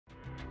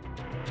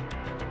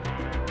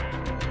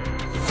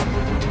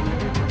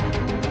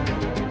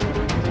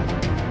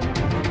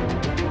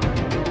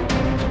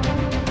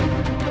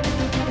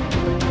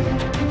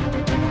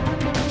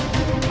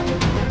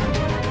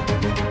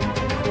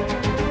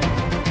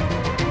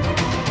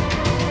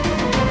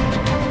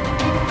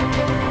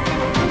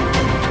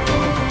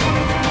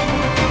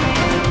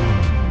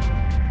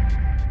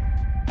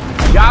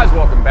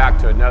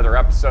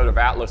of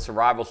Atlas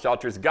Survival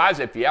Shelters. Guys,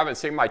 if you haven't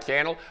seen my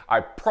channel,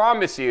 I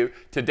promise you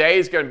today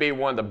is going to be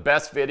one of the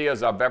best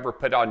videos I've ever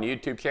put on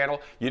YouTube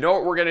channel. You know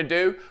what we're going to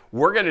do?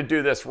 We're going to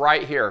do this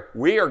right here.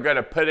 We are going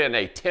to put in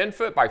a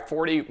 10-foot by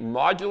 40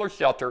 modular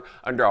shelter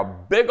under a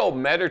big old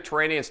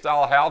Mediterranean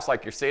style house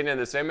like you're seeing in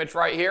this image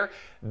right here.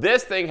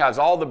 This thing has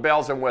all the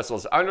bells and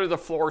whistles, under the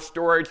floor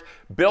storage,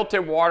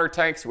 built-in water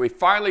tanks. We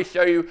finally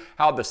show you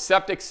how the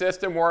septic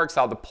system works,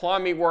 how the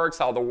plumbing works,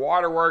 how the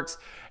water works.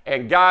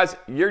 And guys,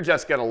 you're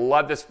just gonna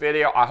love this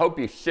video. I hope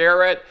you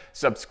share it,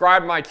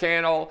 subscribe to my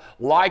channel,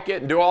 like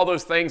it, and do all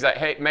those things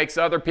that makes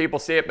other people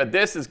see it. But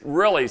this is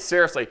really,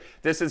 seriously,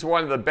 this is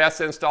one of the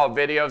best installed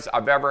videos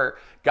I've ever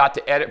got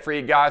to edit for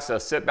you guys, so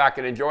sit back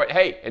and enjoy it.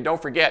 Hey, and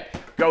don't forget,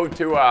 go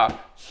to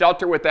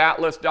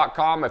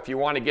shelterwithatlas.com if you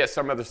want to get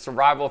some of the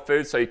survival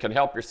food so you can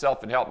help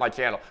yourself and help my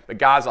channel. But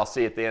guys, I'll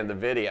see you at the end of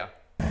the video.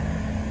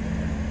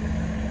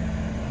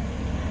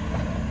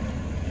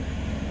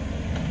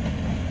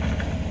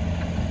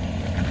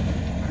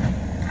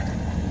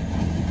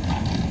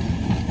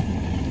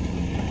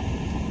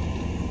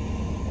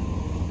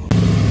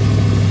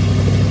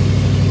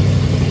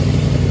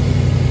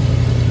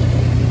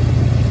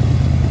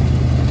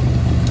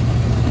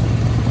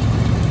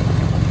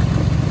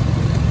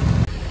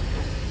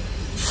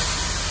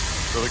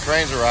 So the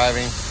crane's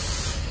arriving.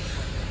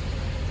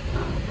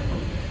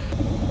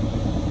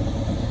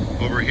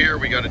 Over here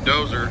we got a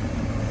dozer.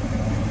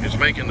 It's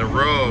making the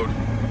road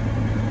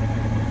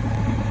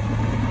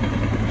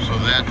so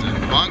that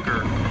the bunker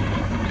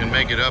can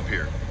make it up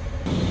here.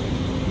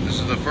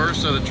 This is the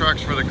first of the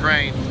trucks for the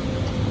crane,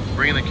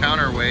 bringing the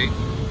counterweight.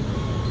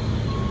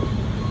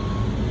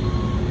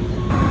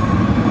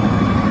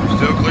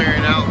 Still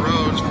clearing out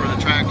roads for the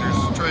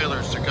tractors,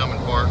 trailers to come and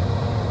park.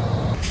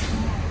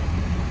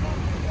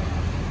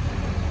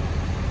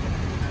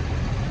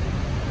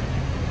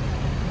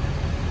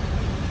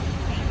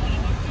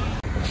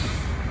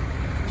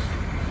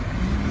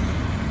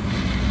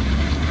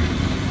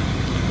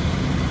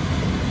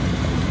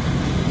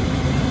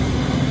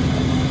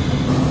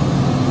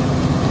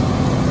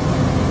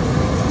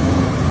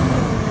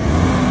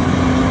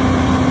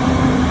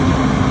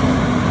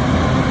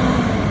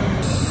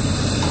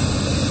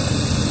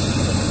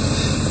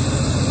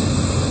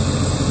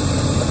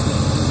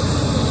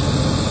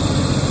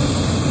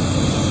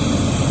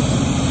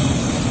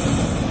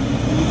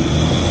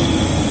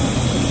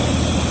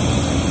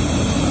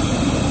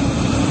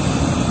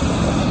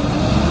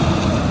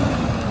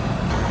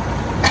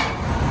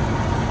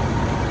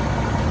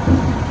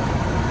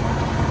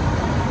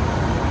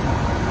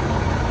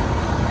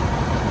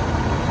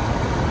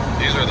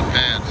 These are the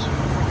pads.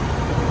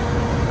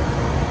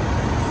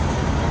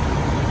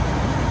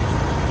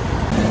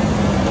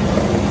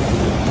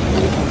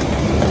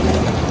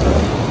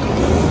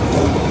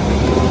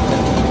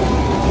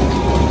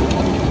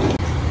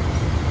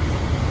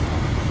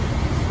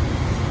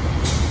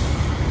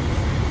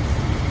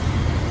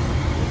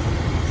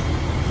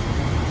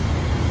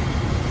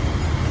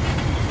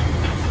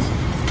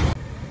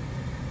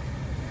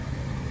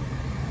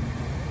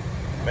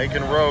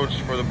 Making roads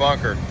for the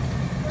bunker.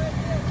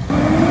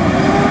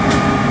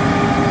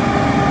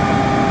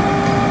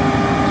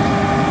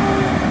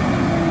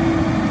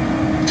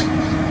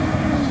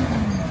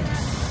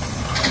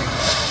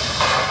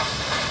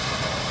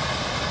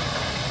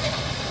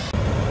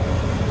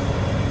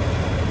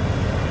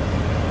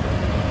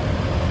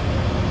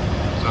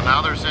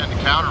 Now they're setting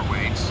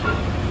counterweights.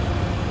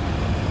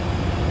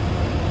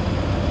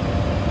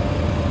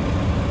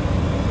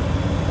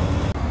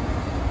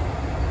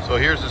 So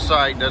here's the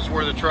site. That's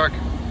where the truck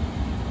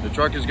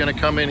is going to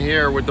come in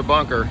here with the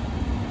bunker,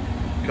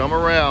 come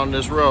around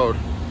this road.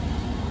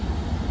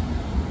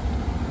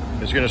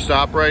 It's going to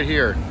stop right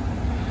here.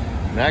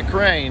 And that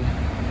crane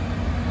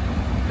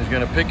is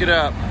going to pick it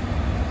up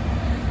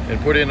and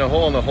put it in a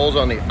hole, and the hole's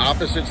on the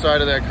opposite side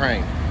of that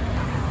crane.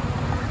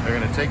 They're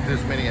going to take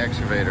this mini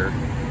excavator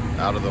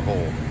out of the hole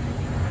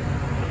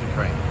with the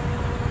crane.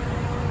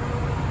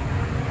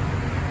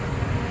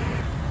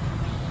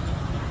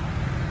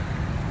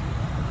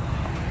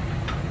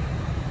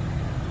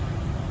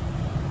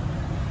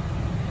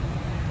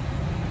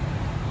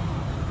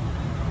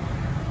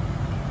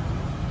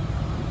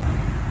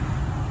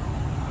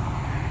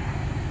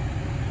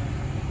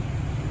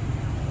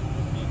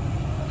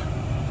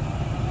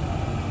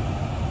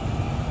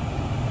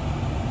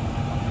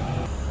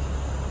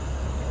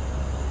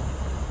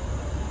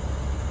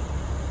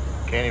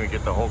 Can't even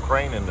get the whole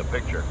crane in the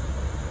picture.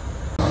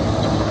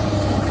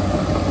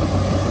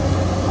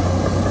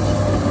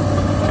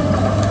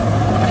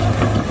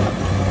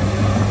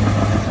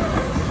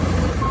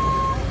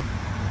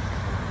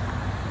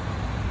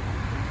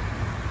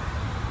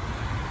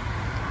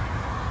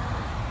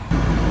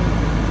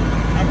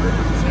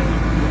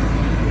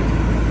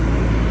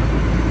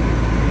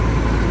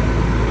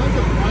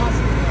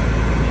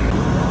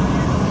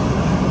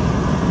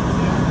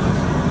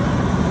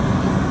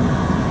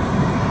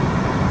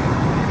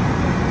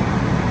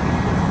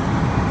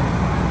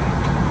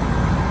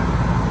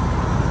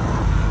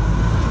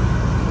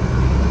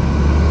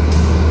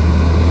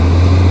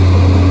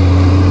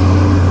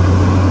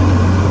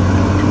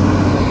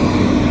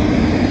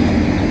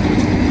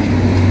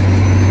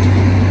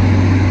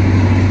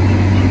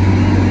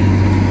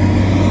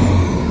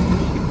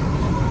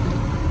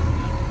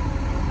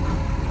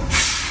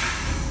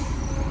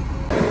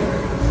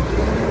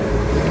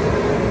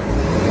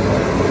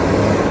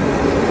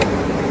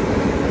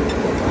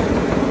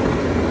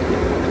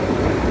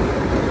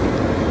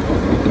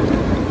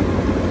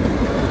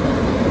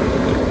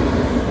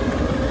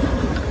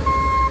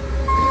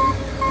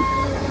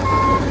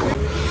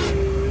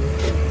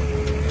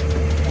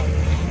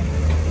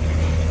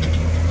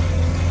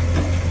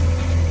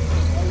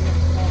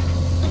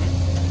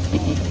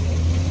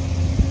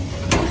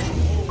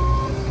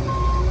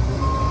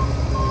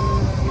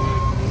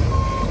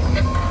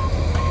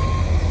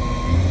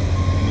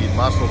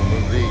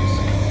 of these.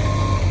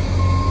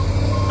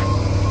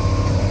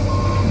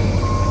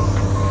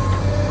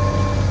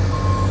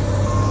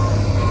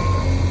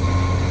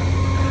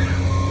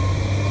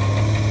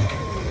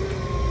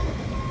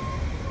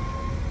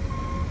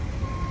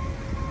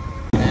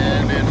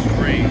 And it's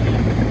free.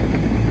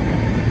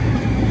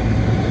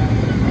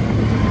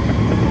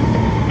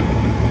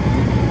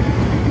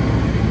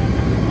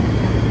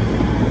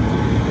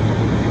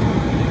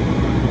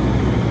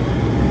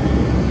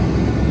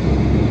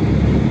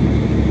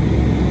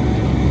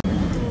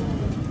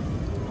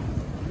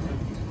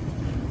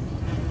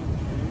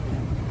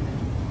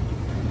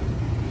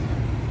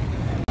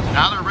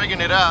 Now they're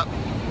rigging it up.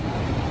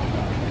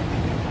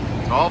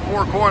 All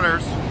four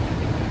corners.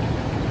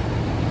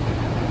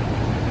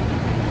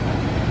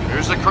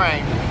 Here's the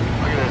crane.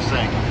 Look at this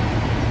thing.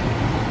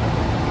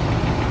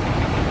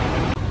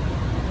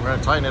 We're going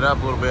to tighten it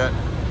up a little bit.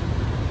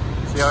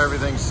 See how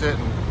everything's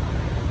sitting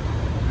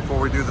before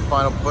we do the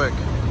final click.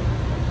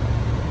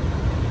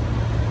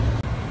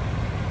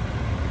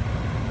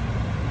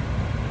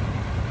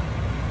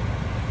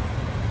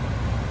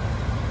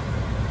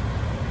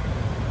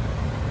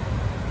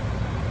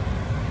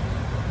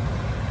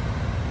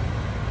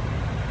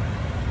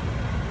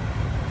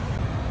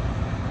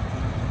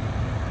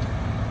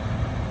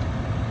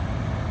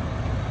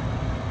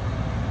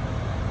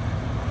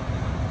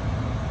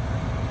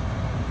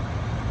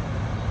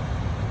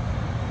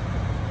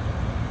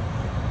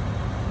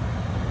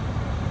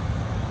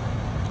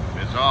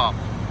 It's off.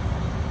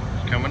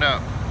 It's coming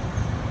up.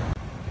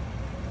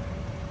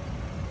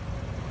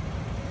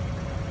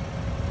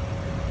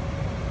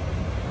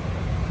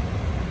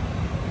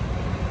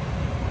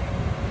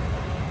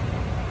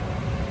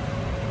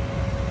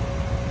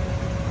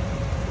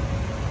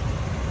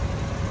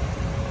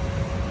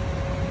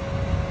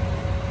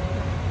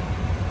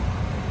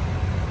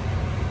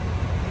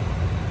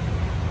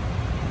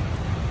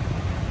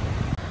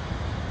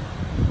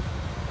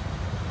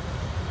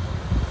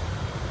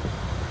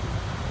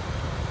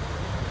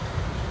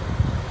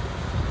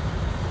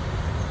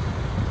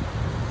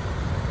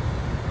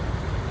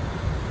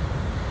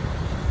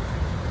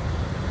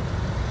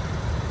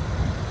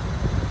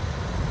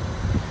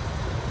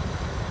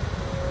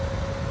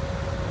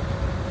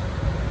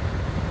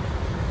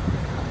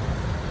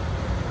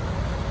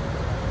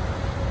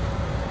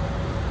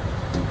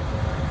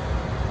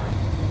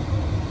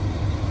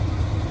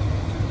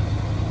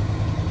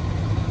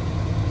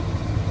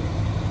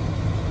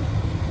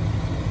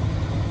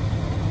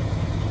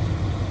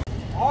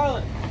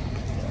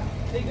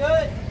 Be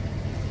good.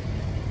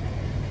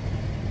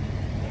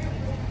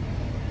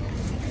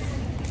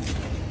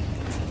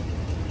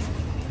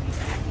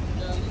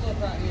 No, you look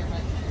right here,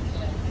 make sure you're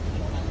set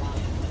on that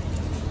line.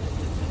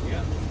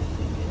 Yeah.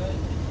 Good.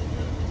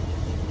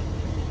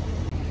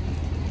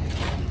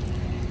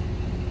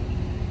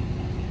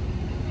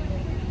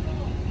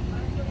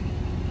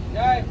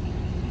 Okay.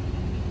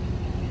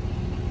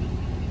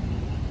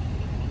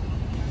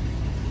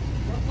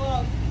 We're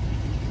close.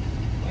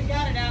 We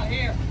got it out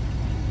here.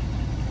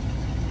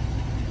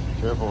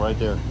 Careful right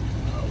there.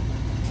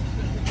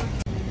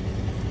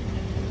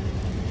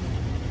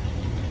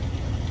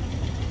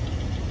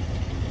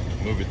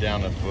 Move it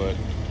down a foot.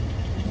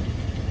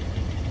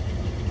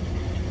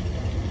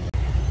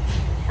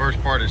 First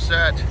part is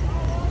set.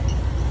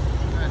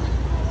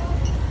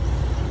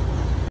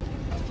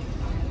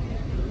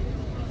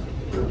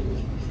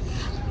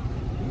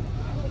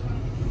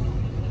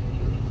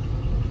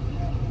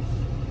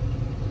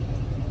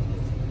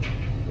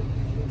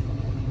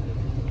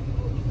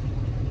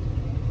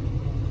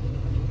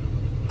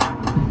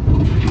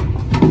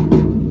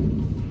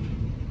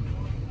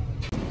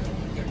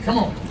 Come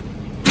on.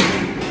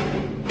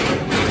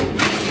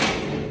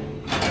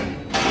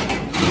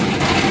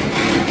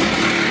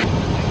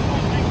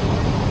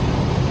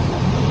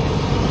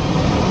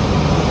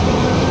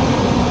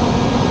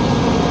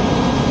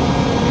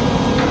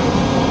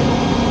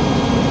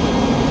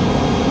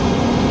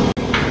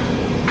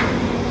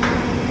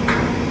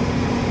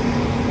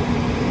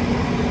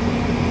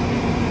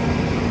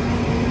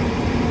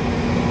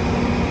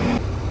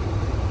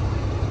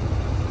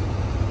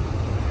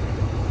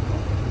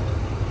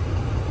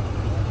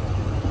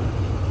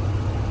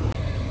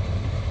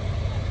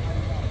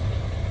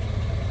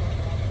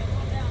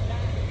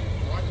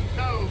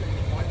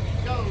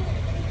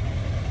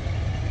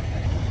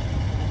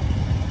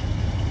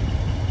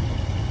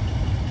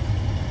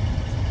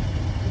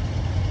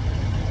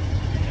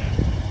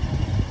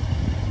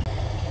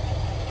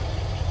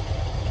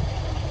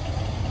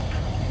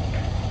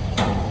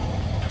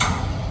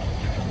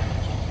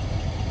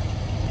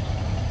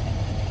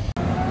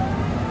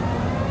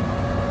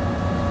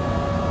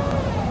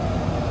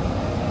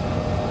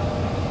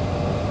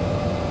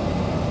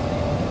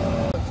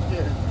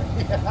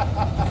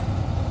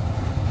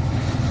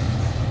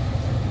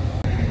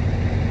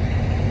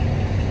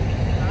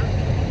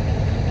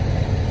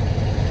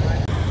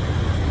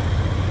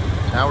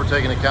 Now we're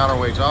taking the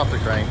counterweights off the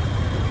crane.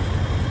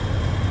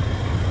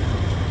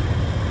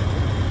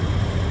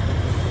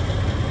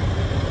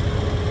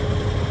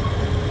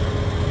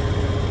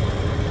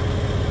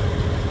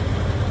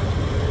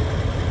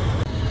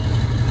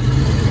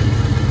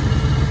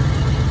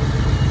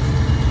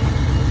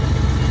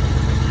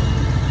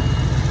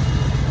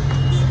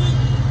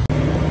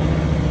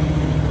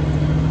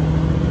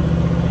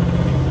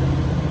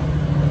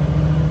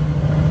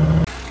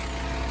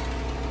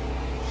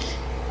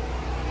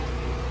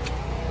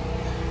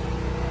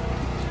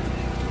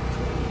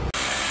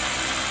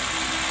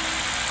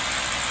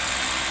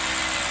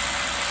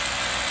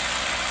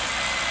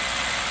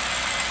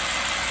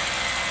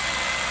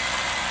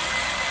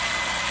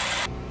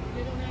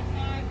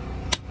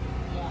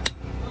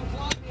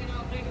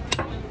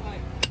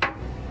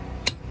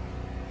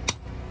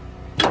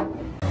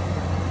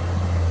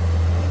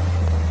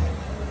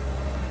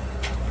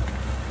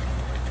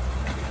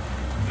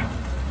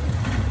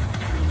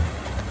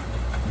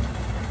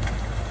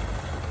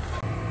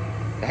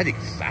 That's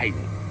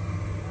exciting.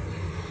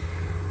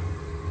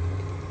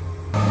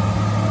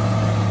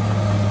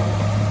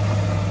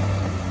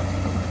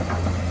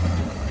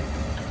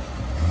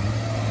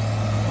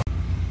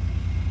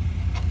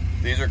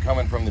 These are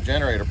coming from the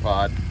generator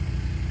pod.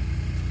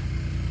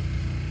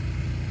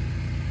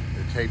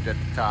 They're taped at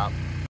the top.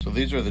 So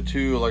these are the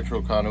two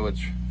electrical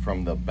conduits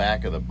from the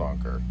back of the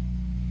bunker.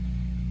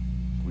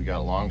 We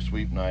got long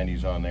sweep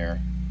 90s on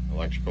there,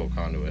 electrical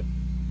conduit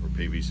for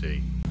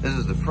PVC. This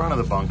is the front of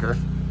the bunker.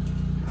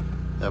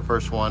 That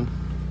first one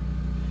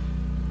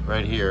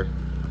right here,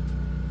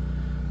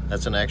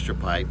 that's an extra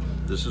pipe.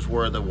 This is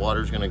where the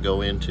water's going to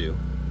go into.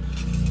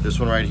 This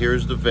one right here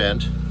is the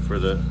vent for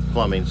the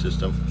plumbing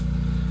system.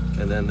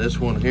 And then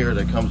this one here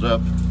that comes up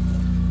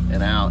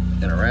and out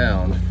and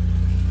around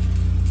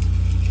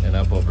and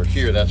up over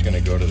here, that's going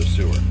to go to the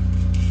sewer.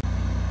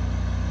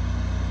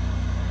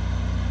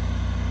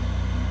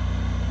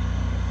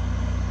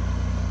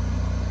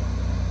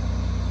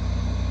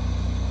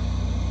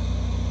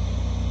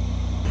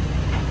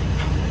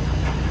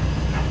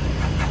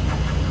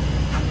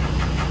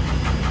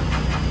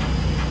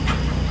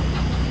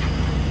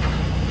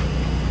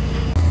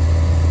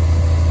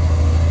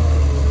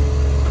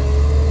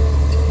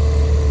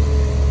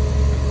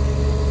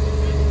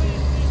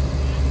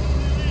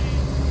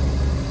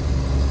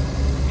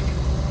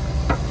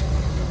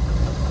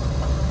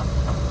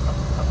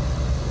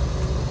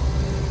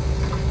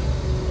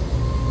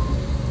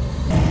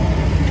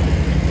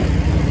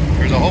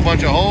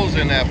 Bunch of holes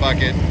in that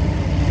bucket,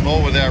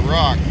 hole with that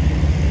rock.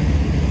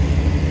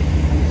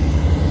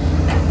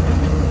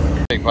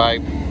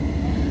 Pipe,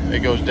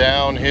 it goes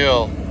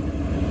downhill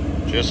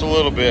just a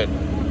little bit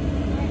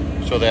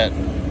so that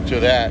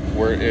to that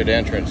where it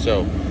entrance.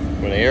 So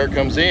when the air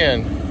comes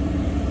in,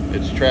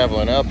 it's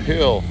traveling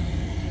uphill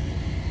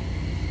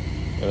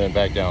and then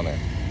back down there.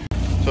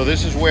 So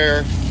this is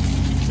where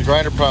the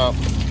grinder pump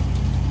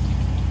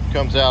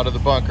comes out of the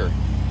bunker.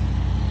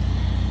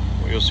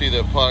 You'll see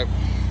the pipe.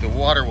 The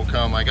water will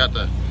come. I got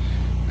the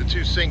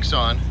two sinks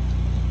on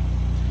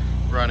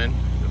running,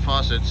 the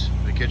faucets,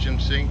 the kitchen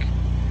sink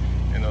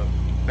and the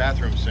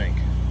bathroom sink,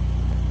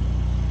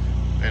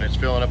 and it's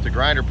filling up the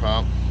grinder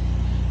pump,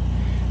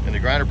 and the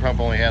grinder pump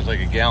only has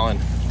like a gallon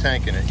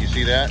tank in it. You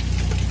see that?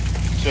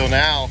 So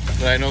now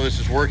that I know this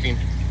is working,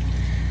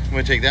 I'm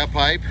going to take that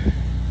pipe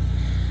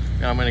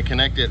and I'm going to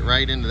connect it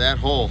right into that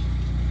hole.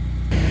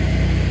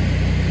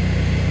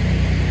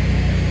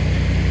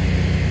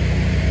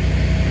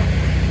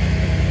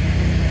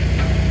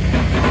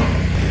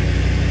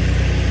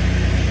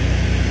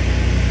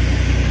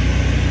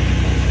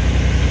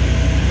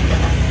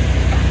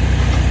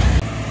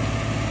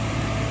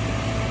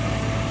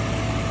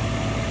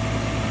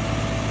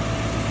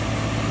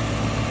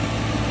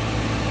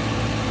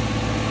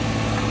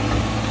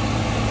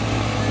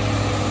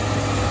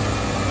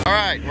 All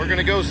right, we're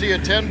gonna go see a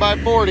 10 by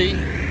 40.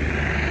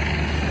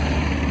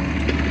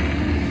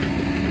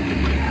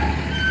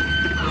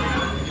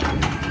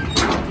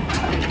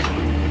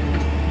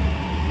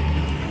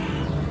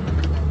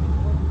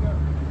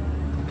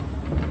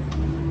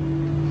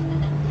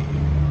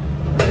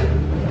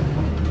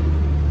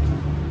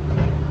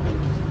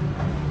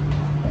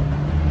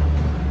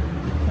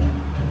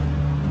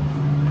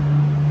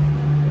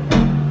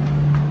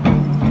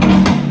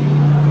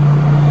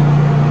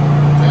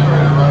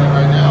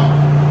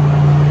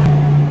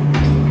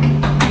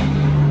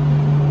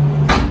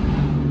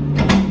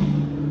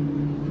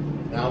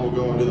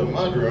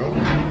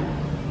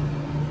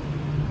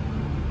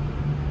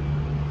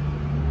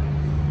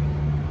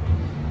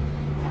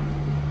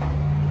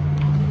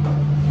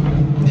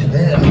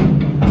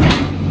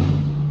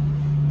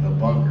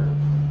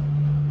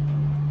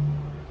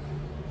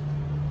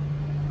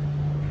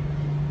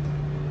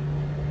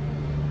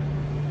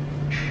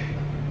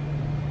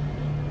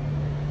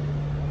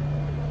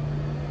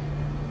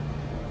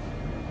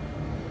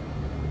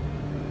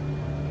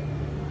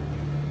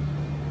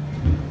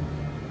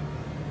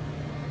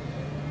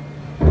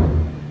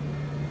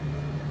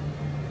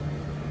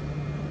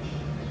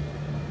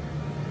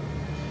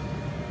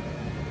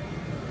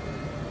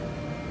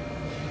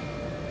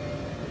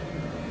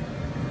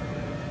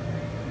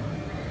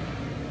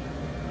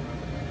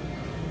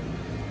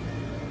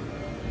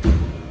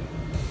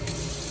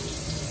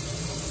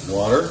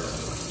 Water.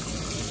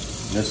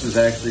 This is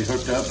actually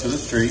hooked up to the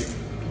street.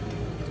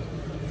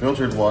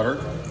 Filtered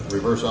water,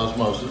 reverse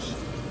osmosis.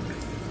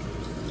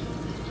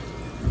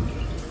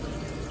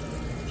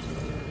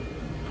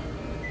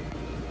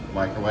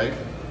 Microwave.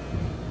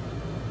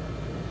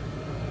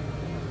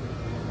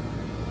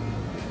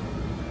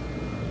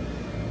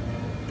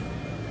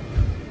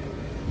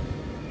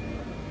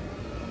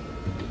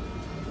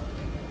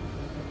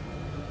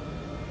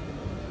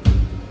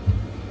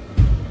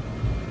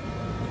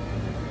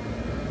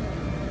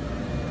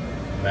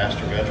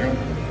 Master bedroom.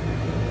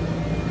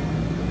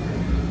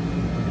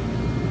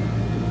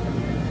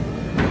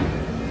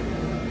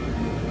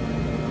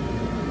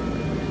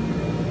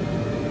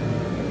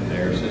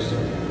 Air system.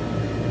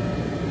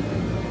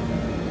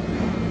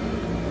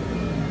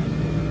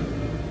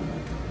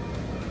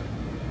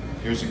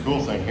 here's the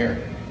cool thing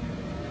here.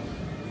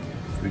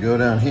 If we go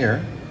down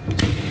here,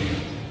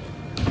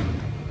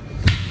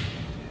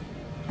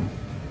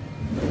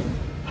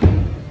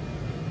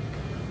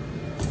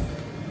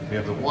 we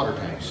have the water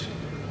tanks.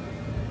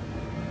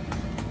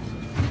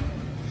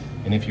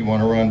 And if you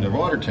want to run the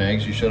water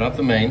tanks, you shut off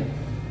the main.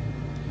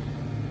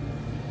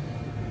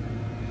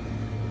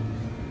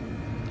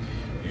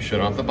 You shut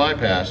off the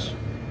bypass.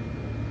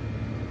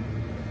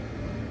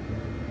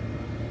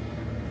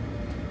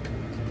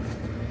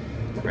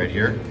 Right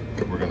here,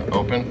 we're going to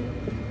open.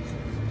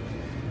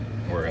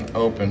 We're going to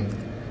open.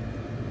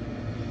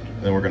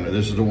 Then we're going to,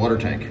 this is the water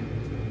tank.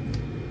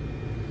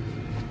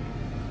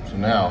 So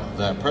now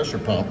that pressure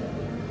pump,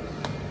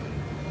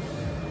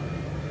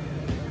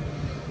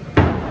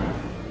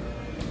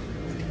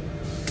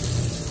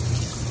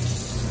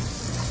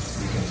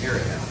 you can hear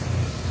it now.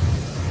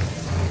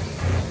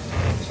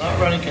 It's not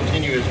running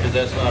continuous because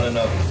that's not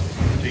enough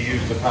to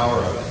use the power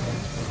of it.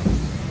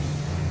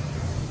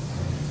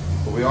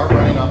 But we are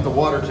running off the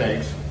water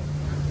tanks.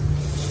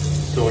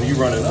 So when you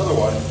run another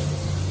one,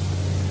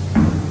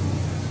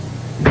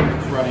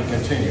 it's running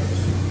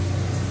continuous.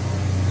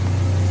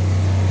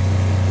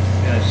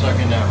 And it's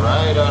sucking that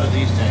right out of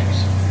these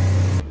tanks.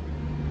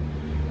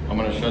 I'm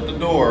going to shut the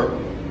door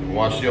and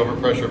watch the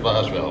overpressure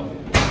blast valve.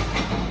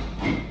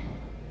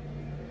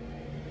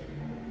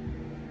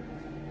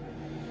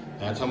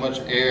 That's how much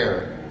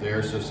air the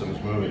air system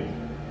is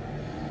moving.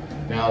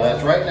 Now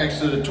that's right next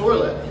to the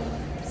toilet.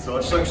 So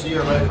it sucks the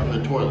air right from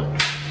the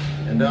toilet.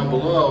 And down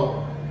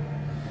below,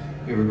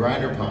 we have a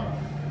grinder pump.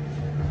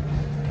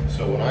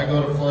 So when I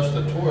go to flush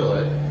the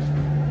toilet,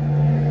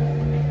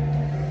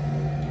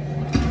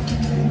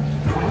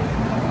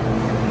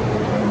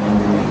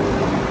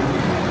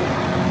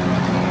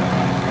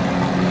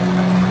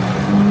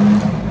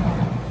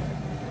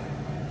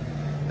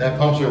 that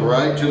pumps it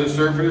right to the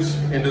surface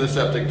into the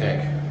septic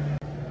tank.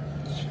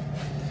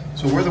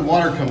 So where the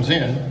water comes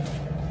in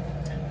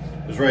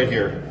is right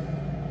here.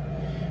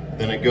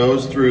 Then it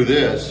goes through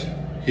this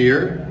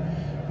here.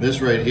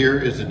 This right here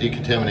is the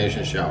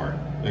decontamination shower.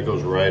 It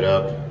goes right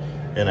up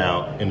and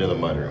out into the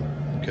mudroom,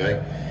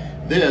 okay?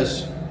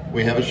 This,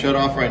 we have it shut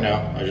off right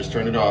now. I just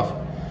turned it off.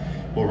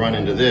 We'll run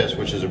into this,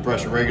 which is a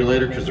pressure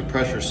regulator, because the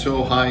pressure is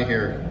so high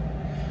here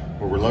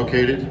where we're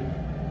located,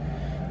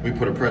 we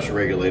put a pressure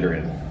regulator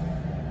in.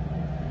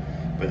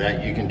 But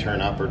that you can turn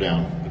up or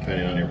down,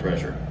 depending on your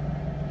pressure.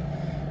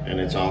 And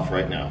it's off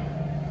right now.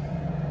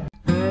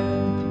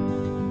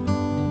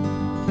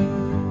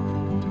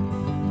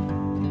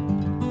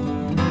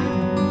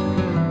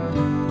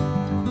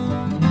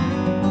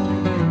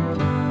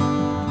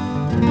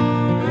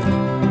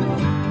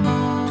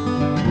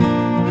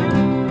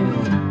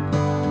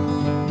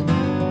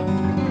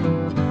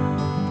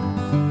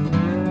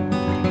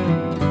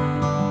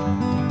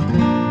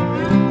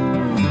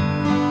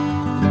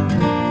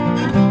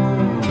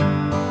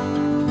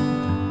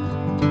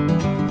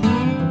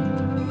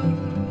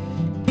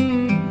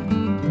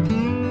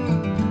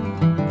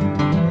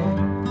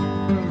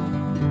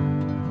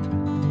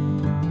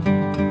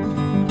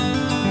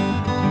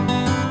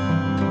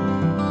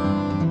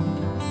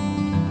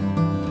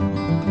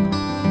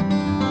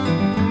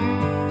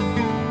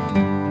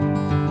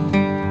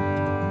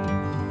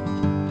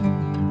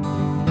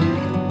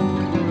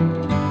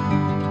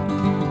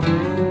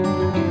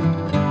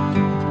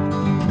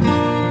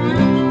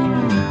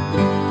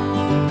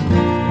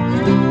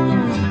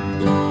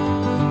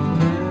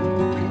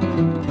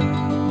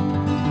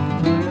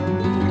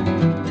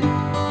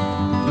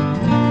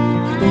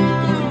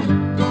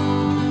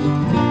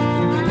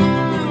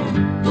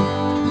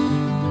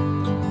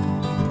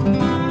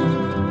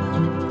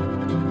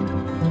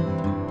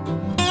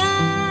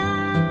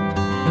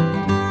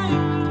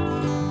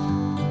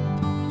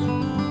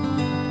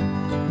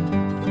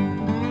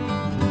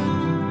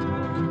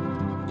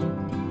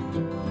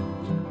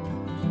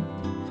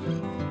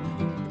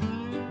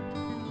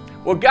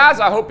 Well, guys,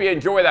 I hope you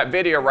enjoy that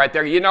video right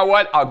there. You know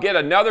what? I'll get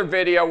another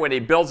video when he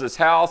builds his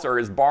house or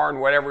his barn,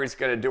 whatever he's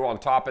going to do on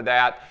top of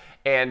that.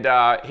 And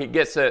he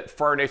gets it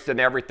furnished and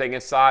everything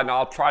inside, and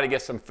I'll try to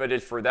get some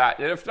footage for that.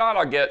 And if not,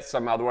 I'll get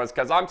some other ones,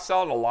 because I'm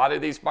selling a lot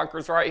of these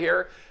bunkers right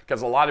here,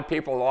 because a lot of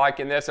people are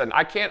liking this, and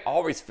I can't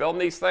always film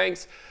these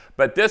things.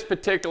 But this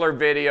particular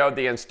video,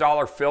 the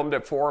installer filmed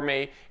it for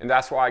me, and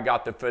that's why I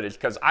got the footage,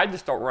 because I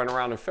just don't run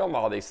around and film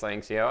all these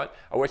things, you know.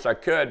 I wish I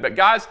could. But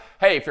guys,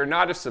 hey, if you're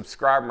not a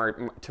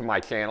subscriber to my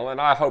channel,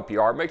 and I hope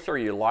you are, make sure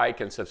you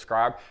like and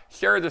subscribe.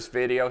 Share this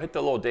video. Hit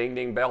the little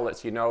ding-ding bell,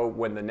 lets you know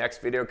when the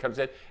next video comes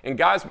in. And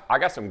guys, I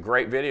got some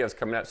great videos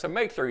coming up, so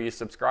make sure you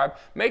subscribe.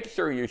 Make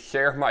sure you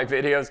share my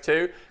videos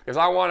too, because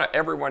I want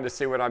everyone to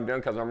see what I'm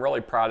doing, because I'm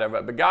really proud of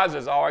it. But guys,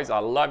 as always, I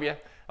love you.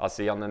 I'll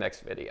see you on the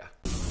next video.